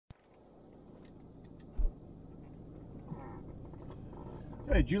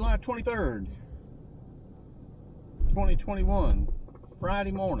Okay, July 23rd, 2021,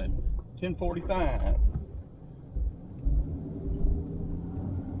 Friday morning, 10:45.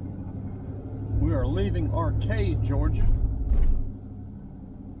 We are leaving Arcade, Georgia,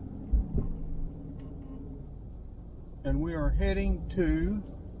 and we are heading to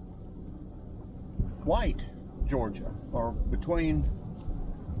White, Georgia, or between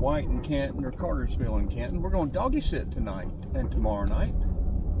White and Canton, or Cartersville and Canton. We're going to doggy sit tonight and tomorrow night.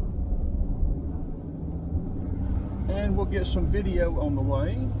 And we'll get some video on the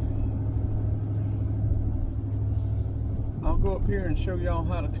way. I'll go up here and show y'all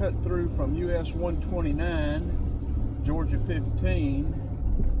how to cut through from US 129, Georgia 15,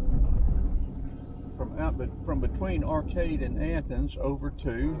 from between Arcade and Athens over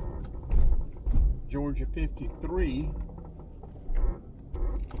to Georgia 53,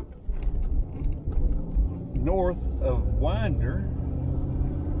 north of Winder,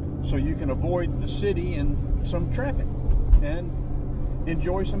 so you can avoid the city and some traffic and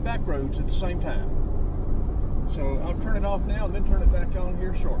enjoy some back roads at the same time. So I'll turn it off now and then turn it back on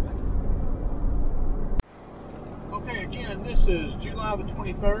here shortly. Okay, again, this is July the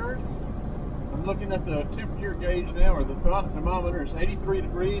 23rd. I'm looking at the temperature gauge now, or the thermometer is 83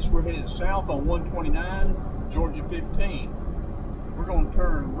 degrees. We're headed south on 129, Georgia 15. We're going to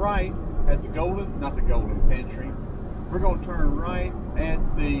turn right at the not the Golden Pantry. We're going to turn right at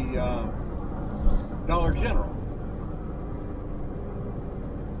the Dollar General.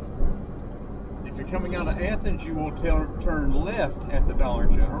 If you're coming out of Athens, you will turn left at the Dollar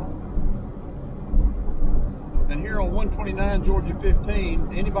General. And here on 129 Georgia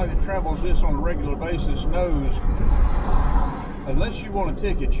 15, anybody that travels this on a regular basis knows, unless you want a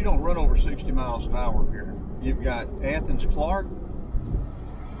ticket, you don't run over 60 miles an hour here. You've got Athens-Clark,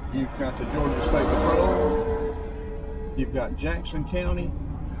 you've got the Georgia State Patrol, you've got Jackson County,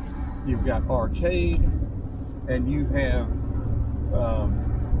 you've got Arcade, and you have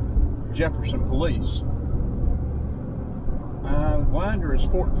Jefferson Police. Winder is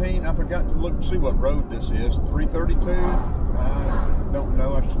 14. I forgot to look and see what road this is. 332? I don't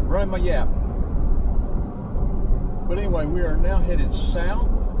know. I should run my yap. But anyway, we are now headed south.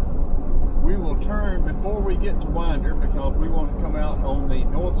 We will turn before we get to Winder because we want to come out on the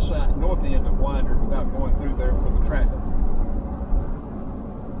north end of Winder without going through there for the traffic.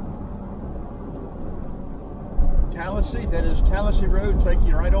 Tallahassee, that is Tallahassee Road, take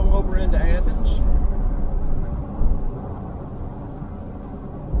you right on over into Athens.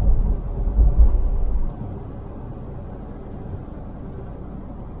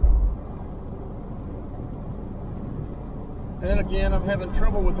 And again, I'm having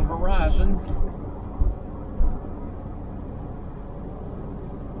trouble with the horizon.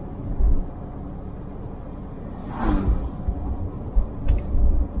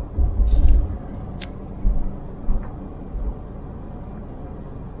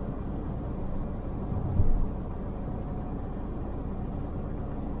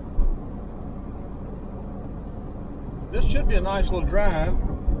 This should be a nice little drive.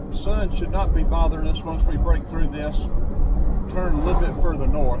 The sun should not be bothering us once we break through this. Turn a little bit further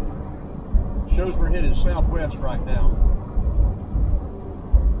north. Shows we're headed southwest right now.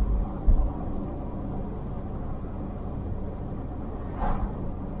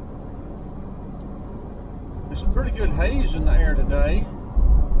 There's some pretty good haze in the air today,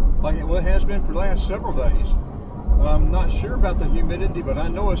 like it has been for the last several days. I'm not sure about the humidity, but I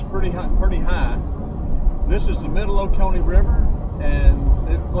know it's pretty high. This is the Middle Oconee River, and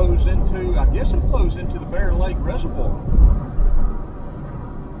it flows into, I guess it flows into the Bear Lake Reservoir.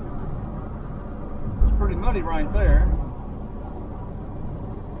 It's pretty muddy right there.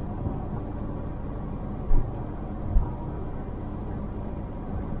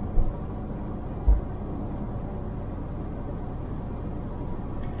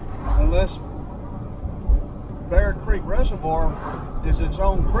 Unless Bear Creek Reservoir is its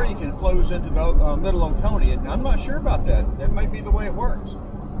own creek and flows into the Middle Oconee, and I'm not sure about that. That may be the way it works.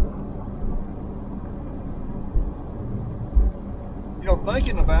 You know,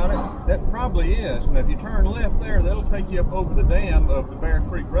 thinking about it, that probably is. And if you turn left there, that'll take you up over the dam of the Bear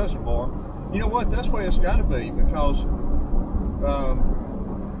Creek Reservoir. You know what? That's the way it's got to be, because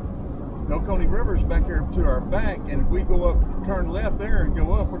the Oconee River is back here to our back, and if we go up, turn left there and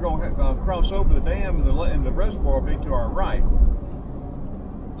go up, we're going to cross over the dam, and the reservoir will be to our right.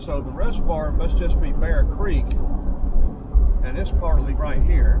 So the reservoir must just be Bear Creek, and it's partly right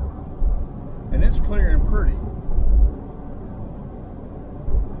here, and it's clear and pretty.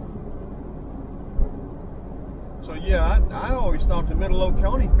 So yeah, I always thought the Middle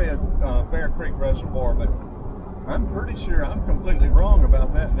Oconee fed Bear Creek Reservoir, but I'm pretty sure I'm completely wrong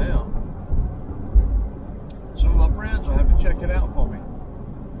about that now. Some of my friends will have to check it out for me.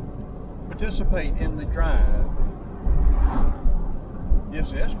 Participate in the drive.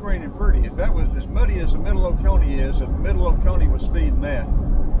 Yes, that's green and pretty. If that was as muddy as the Middle Oconee is, if the Middle Oconee was feeding that,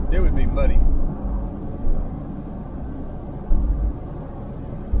 it would be muddy.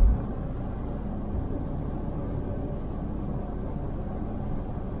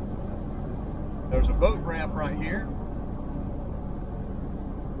 There's a boat ramp right here.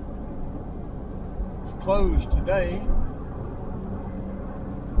 It's closed today.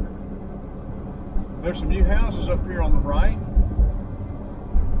 There's some new houses up here on the right.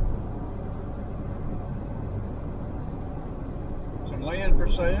 Some land for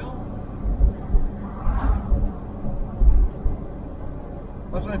sale.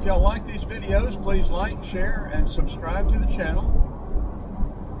 Also, if y'all like these videos, please like, share, and subscribe to the channel.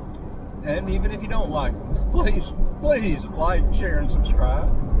 And even if you don't like them, please like, share, and subscribe.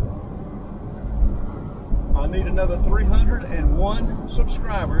 I need another 301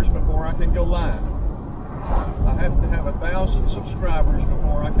 subscribers before I can go live. I have to have 1,000 subscribers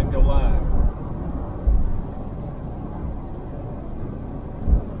before I can go live.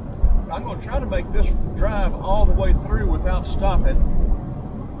 I'm going to try to make this drive all the way through without stopping.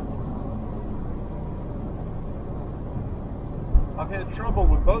 I've had trouble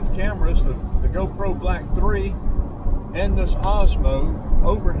with both cameras, the GoPro Black 3 and this Osmo,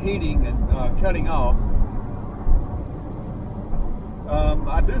 overheating and cutting off.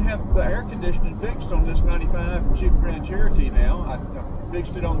 I do have the air conditioning fixed on this 95 Jeep Grand Cherokee now. I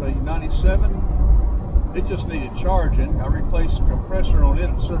fixed it on the 97. It just needed charging. I replaced the compressor on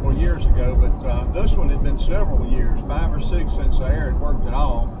it several years ago, but this one had been several years, 5 or 6 since the air had worked at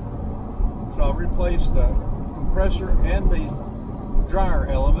all. So I replaced the compressor and the dryer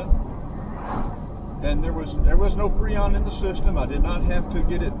element, and there was no Freon in the system. I did not have to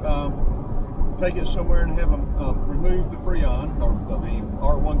get it take it somewhere and have them remove the Freon, or the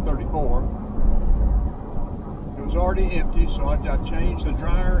R134. It was already empty, so I changed the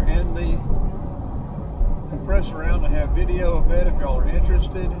dryer and the compressor around. I have video of that if y'all are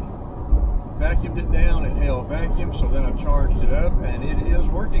interested. Vacuumed it down, it held vacuum, so then I charged it up, and it is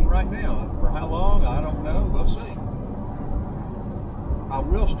working right now. For how long, I don't know, we'll see. I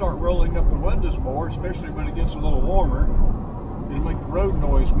will start rolling up the windows more, especially when it gets a little warmer. It'll make the road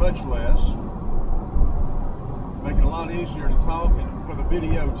noise much less. Make it a lot easier to talk and for the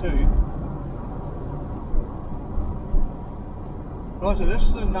video too. Well, so this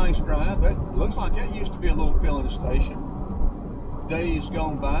is a nice drive. That looks like that used to be a little filling station. Days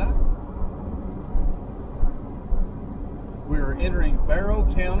gone by. We're entering Barrow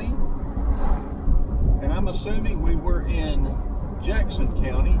County, and I'm assuming we were in Jackson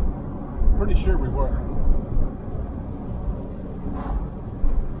County. Pretty sure we were.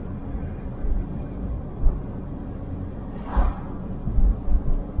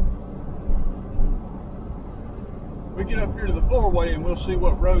 We get up here to the four-way and we'll see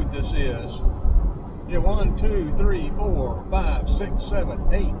what road this is. Yeah, 1, 2, 3, 4, 5, 6,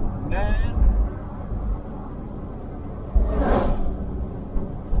 7, 8, 9.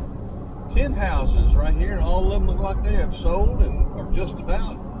 10 houses right here, and all of them look like they have sold and are just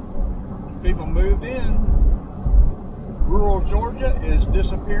about. People moved in. Rural Georgia is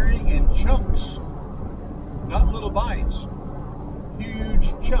disappearing in chunks, not little bites,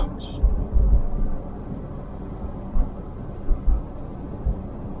 huge chunks.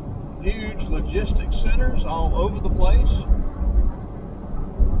 Huge logistics centers all over the place.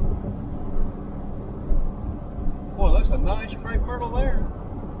 Boy, that's a nice crepe myrtle there.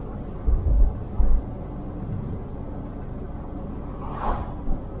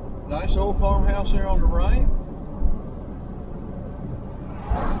 Nice old farmhouse there on the right.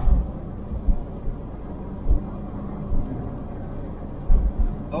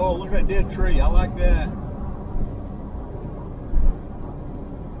 Oh, look at that dead tree. I like that.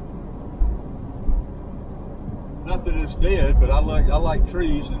 Not that it's dead, but I like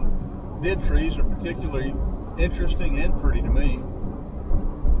trees, and dead trees are particularly interesting and pretty to me.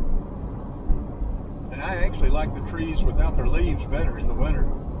 And I actually like the trees without their leaves better in the winter.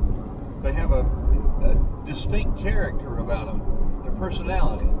 They have a distinct character about them, their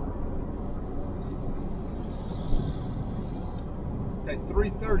personality. At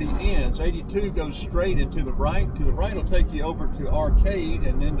 330 ends, 82 goes straight into the right. To the right will take you over to Arcade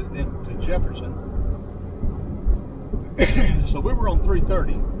and then into Jefferson. So we were on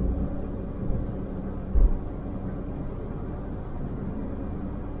 330.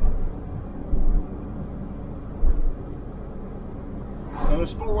 Now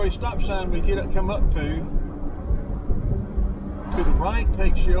this four-way stop sign we come up to, to the right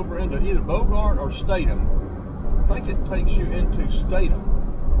takes you over into either Bogart or Statham. I think it takes you into Statham.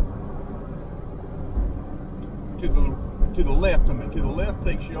 To the left, I mean, to the left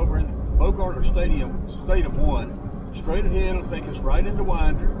takes you over into Bogart or Statham 1. Straight ahead, it'll take us right into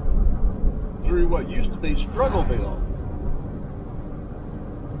Winder, through what used to be Struggleville.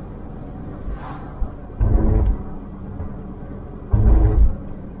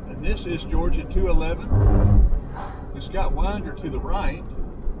 And this is Georgia 211. It's got Winder to the right,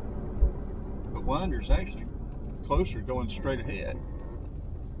 but Winder's actually closer going straight ahead.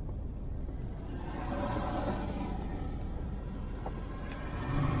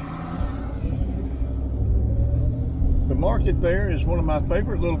 The market there is one of my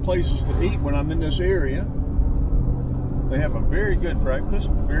favorite little places to eat when I'm in this area. They have a very good breakfast,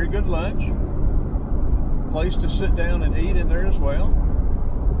 very good lunch, place to sit down and eat in there as well.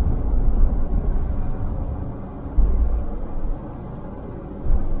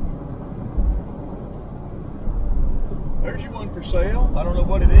 There's your one for sale. I don't know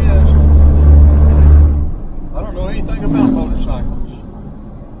what it is. I don't know anything about motorcycles.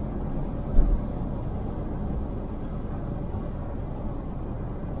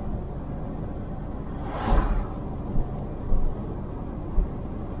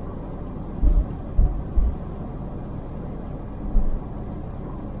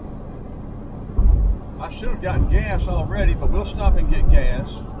 I should have gotten gas already, but we'll stop and get gas.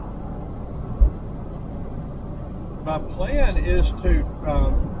 My plan is to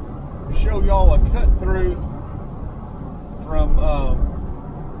show y'all a cut through from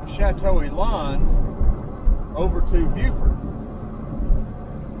Chateau Elan over to Buford,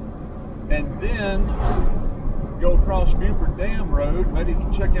 and then go across Buford Dam Road, maybe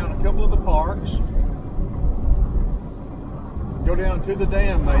check out a couple of the parks, go down to the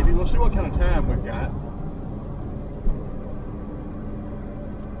dam maybe. We'll see what kind of time we've got.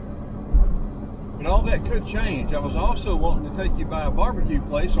 But all that could change. I was also wanting to take you by a barbecue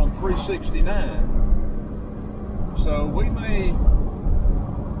place on 369. So we may,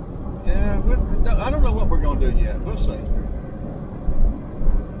 I don't know what we're going to do yet. We'll see.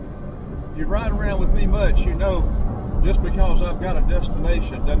 If you ride around with me much, you know just because I've got a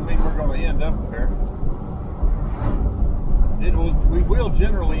destination doesn't mean we're going to end up there. We will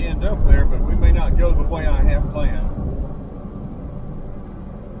generally end up there, but we may not go the way I have planned.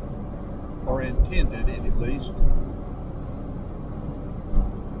 Or intended, at least.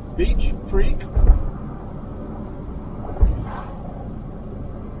 Beach Creek.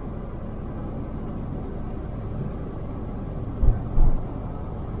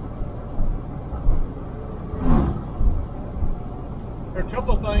 There are a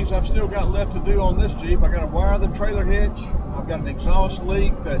couple of things I've still got left to do on this Jeep. I got to wire the trailer hitch. I've got an exhaust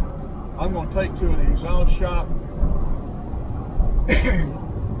leak that I'm going to take to an exhaust shop.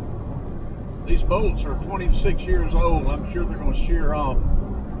 These bolts are 26 years old. I'm sure they're going to shear off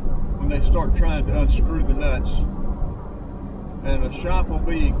when they start trying to unscrew the nuts. And the shop will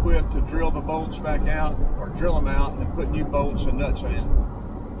be equipped to drill the bolts back out, or drill them out and put new bolts and nuts in.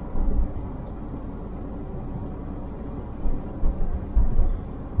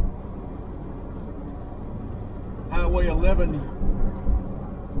 Highway 11,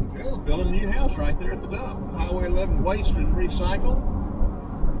 well, building a new house right there at the dump. Highway 11 Waste and Recycle.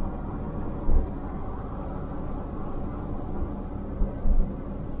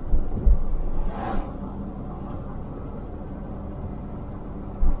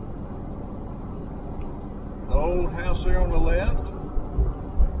 The old house there on the left,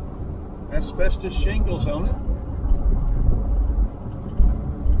 asbestos shingles on it.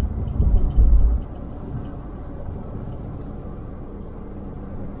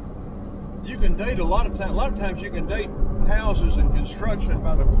 You can date a lot of times you can date houses and construction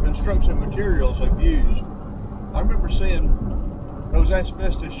by the construction materials they've used. I remember seeing those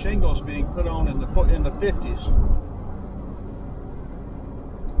asbestos shingles being put on in the 50s.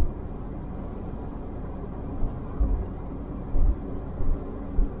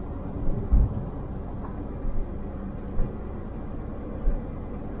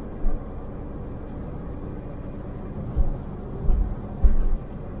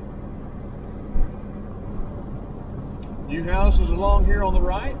 New houses along here on the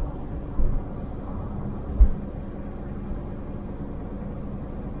right.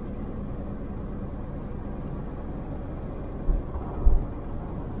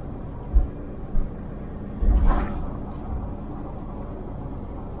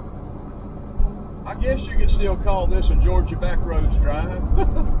 I guess you could still call this a Georgia Backroads Drive.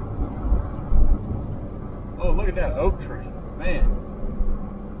 Oh, look at that oak tree. Man.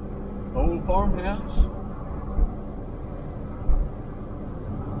 Old farmhouse.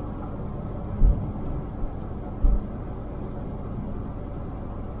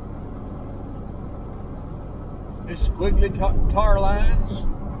 It's squiggly tar lines.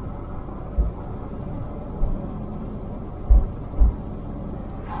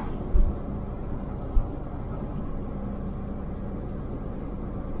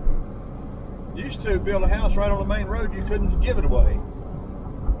 Used to build a house right on the main road, you couldn't give it away.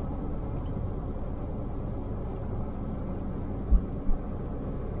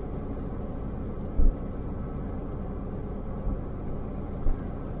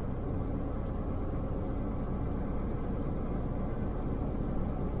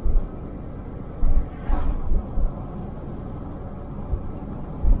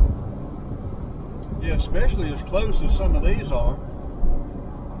 Yeah, especially as close as some of these are.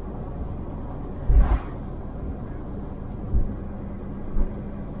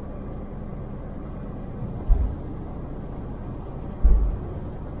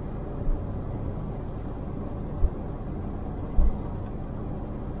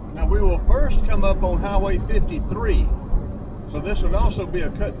 Now we will first come up on Highway 53. So this would also be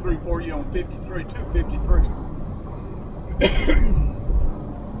a cut through for you on 53 to 53.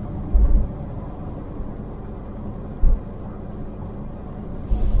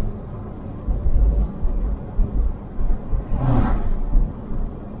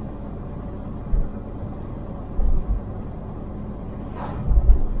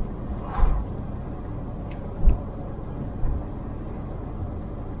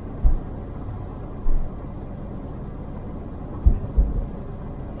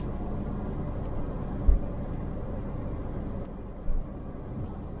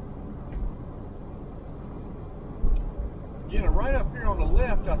 You know, right up here on the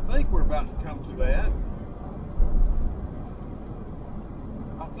left, I think we're about to come to that.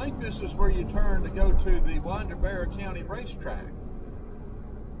 I think this is where you turn to go to the Wyandotte County racetrack.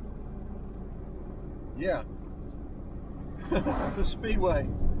 Yeah. The Speedway.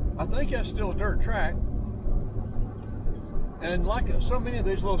 I think that's still a dirt track. And like so many of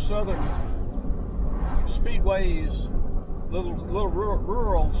these little southern speedways, little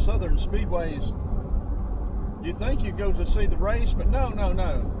rural southern speedways, you think you go to see the race, but no.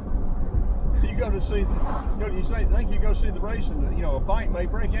 You go to see, think you go see the race, and you know a fight may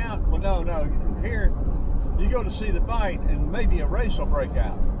break out. Well, no. Here, you go to see the fight, and maybe a race will break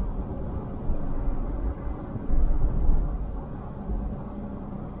out.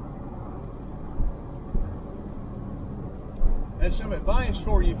 And some advice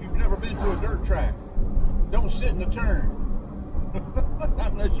for you if you've never been to a dirt track: don't sit in the turn,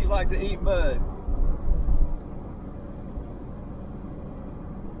 unless you like to eat mud.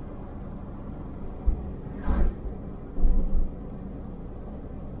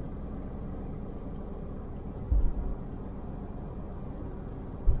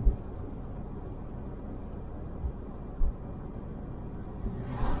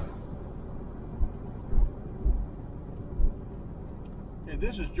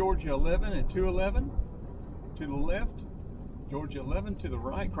 This is Georgia 11 and 211 to the left, Georgia 11 to the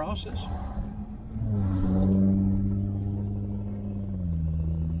right crosses.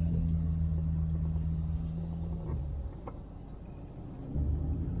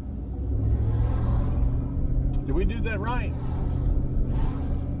 Did we do that right?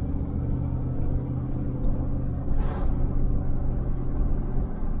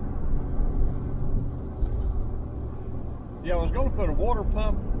 Yeah, I was going to put a water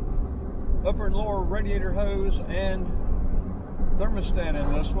pump, upper and lower radiator hose, and thermostat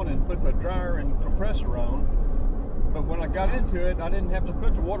in this one and put the dryer and compressor on. But when I got into it, I didn't have to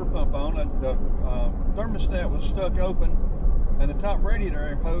put the water pump on. The thermostat was stuck open and the top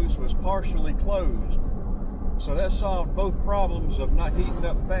radiator hose was partially closed. So that solved both problems of not heating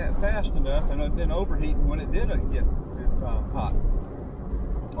up fast enough and then overheating when it did get hot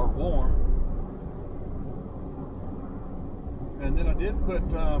or warm. And then I did put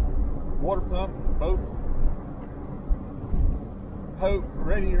water pump, both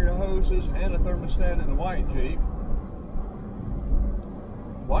radiator hoses and a thermostat in the white Jeep.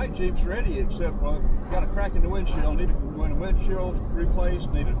 White Jeep's ready, except got a crack in the windshield, need a windshield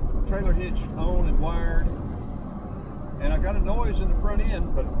replaced, need a trailer hitch on and wired. And I got a noise in the front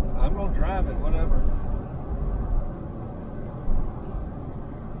end, but I'm gonna drive it, whatever.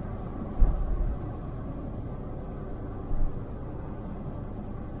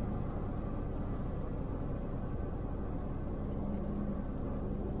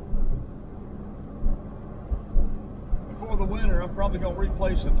 Before the winter, I'm probably gonna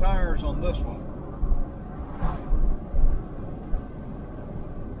replace the tires on this one.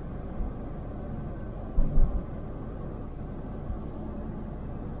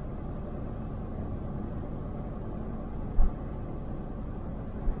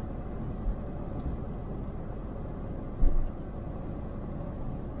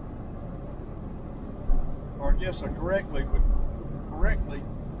 or I guess the correct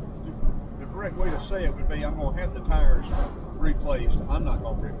way to say it would be, I'm going to have the tires replaced. I'm not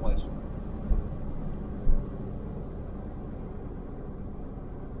going to replace them.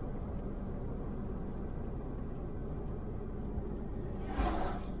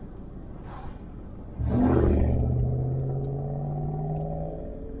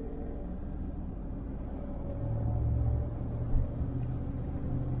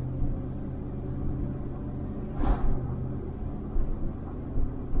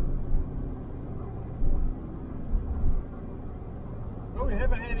 We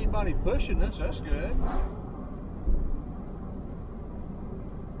haven't had anybody pushing us, that's good.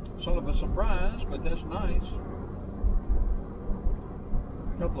 Sort of a surprise, but that's nice.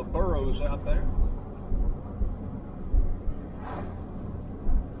 A couple of burros out there.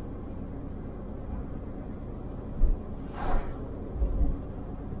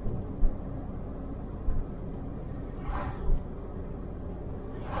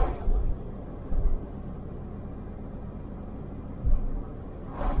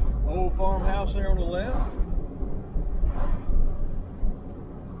 Farmhouse there on the left.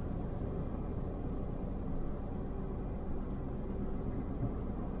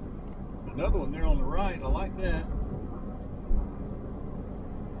 Another one there on the right. I like that.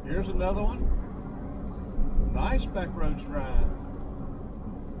 Here's another one. Nice back roads drive.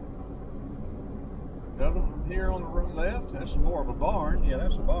 Another one here on the left. That's more of a barn. Yeah,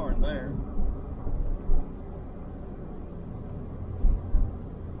 that's a barn there.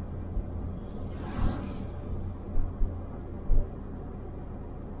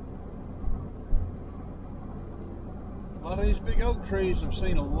 A lot of these big oak trees have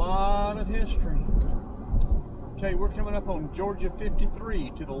seen a lot of history. Okay, we're coming up on Georgia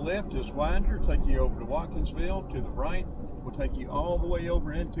 53. To the left is Winder, take you over to Watkinsville. To the right will take you all the way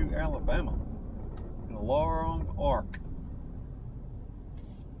over into Alabama in a long arc.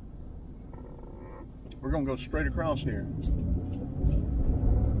 We're going to go straight across here.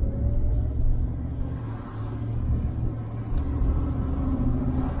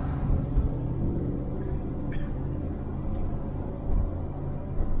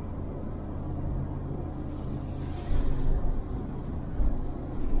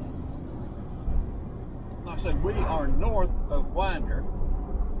 So we are north of Winder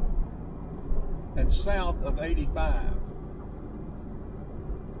and south of 85.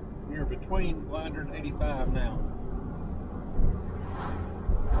 We are between Winder and 85 now.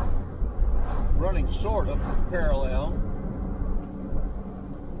 Running sort of parallel.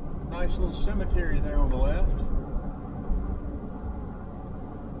 Nice little cemetery there on the left.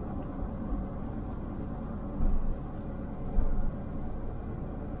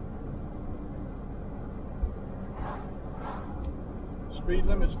 Speed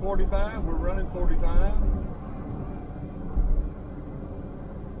limit's 45, we're running 45.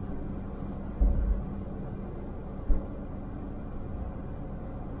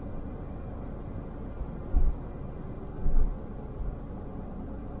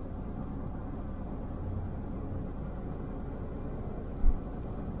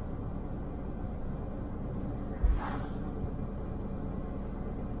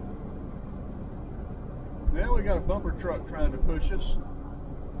 Now we got a bumper truck trying to push us.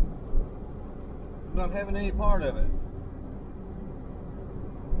 Not having any part of it.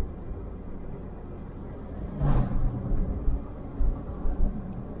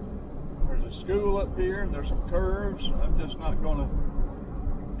 There's a school up here and there's some curves. I'm just not going to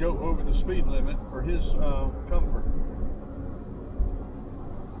go over the speed limit for his comfort.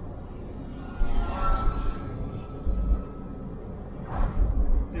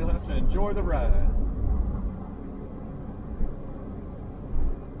 He'll have to enjoy the ride.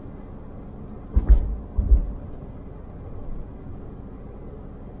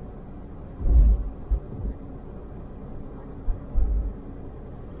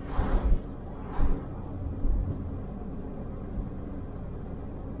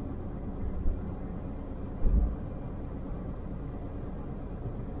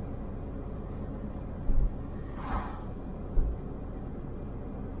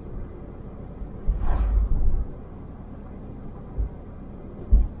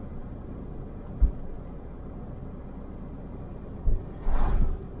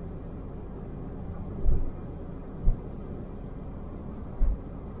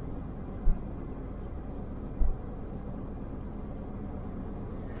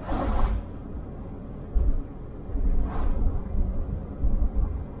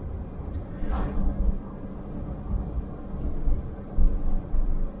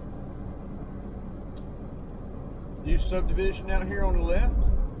 New subdivision out here on the left.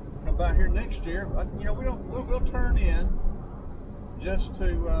 Come about here next year. You know, we'll turn in just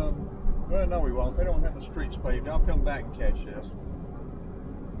to, well, no, we won't. They don't have the streets paved. I'll come back and catch this.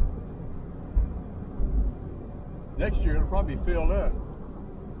 Next year, it'll probably be filled up.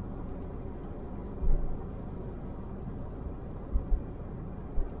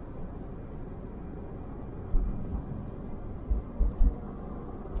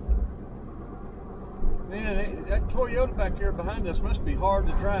 Man, that Toyota back there behind us must be hard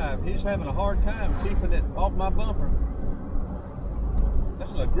to drive. He's having a hard time keeping it off my bumper.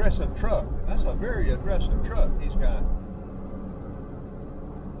 That's an aggressive truck. That's a very aggressive truck he's got.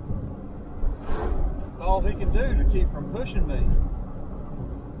 All he can do to keep from pushing me.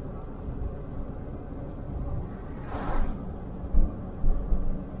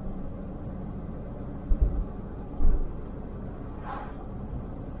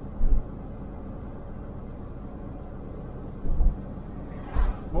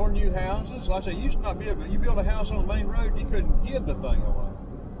 More new houses. Like I say, you used to not be able to, you build a house on the main road, you couldn't give the thing away.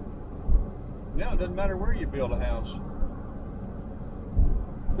 Now it doesn't matter where you build a house.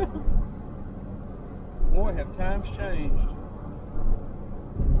 Boy, have times changed.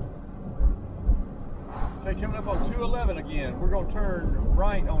 Okay, coming up on 211 again. We're going to turn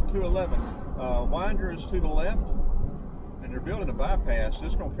right on 211. Winder is to the left, and they're building a bypass.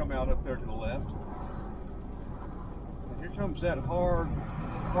 It's going to come out up there to the left. And here comes that hard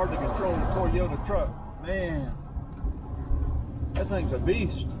to control Toyota truck. Man, that thing's a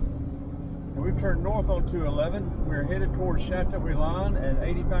beast. And we've turned north on 211. We're headed towards Chateau Elan and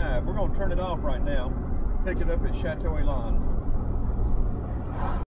 85. We're going to turn it off right now. Pick it up at Chateau Elan.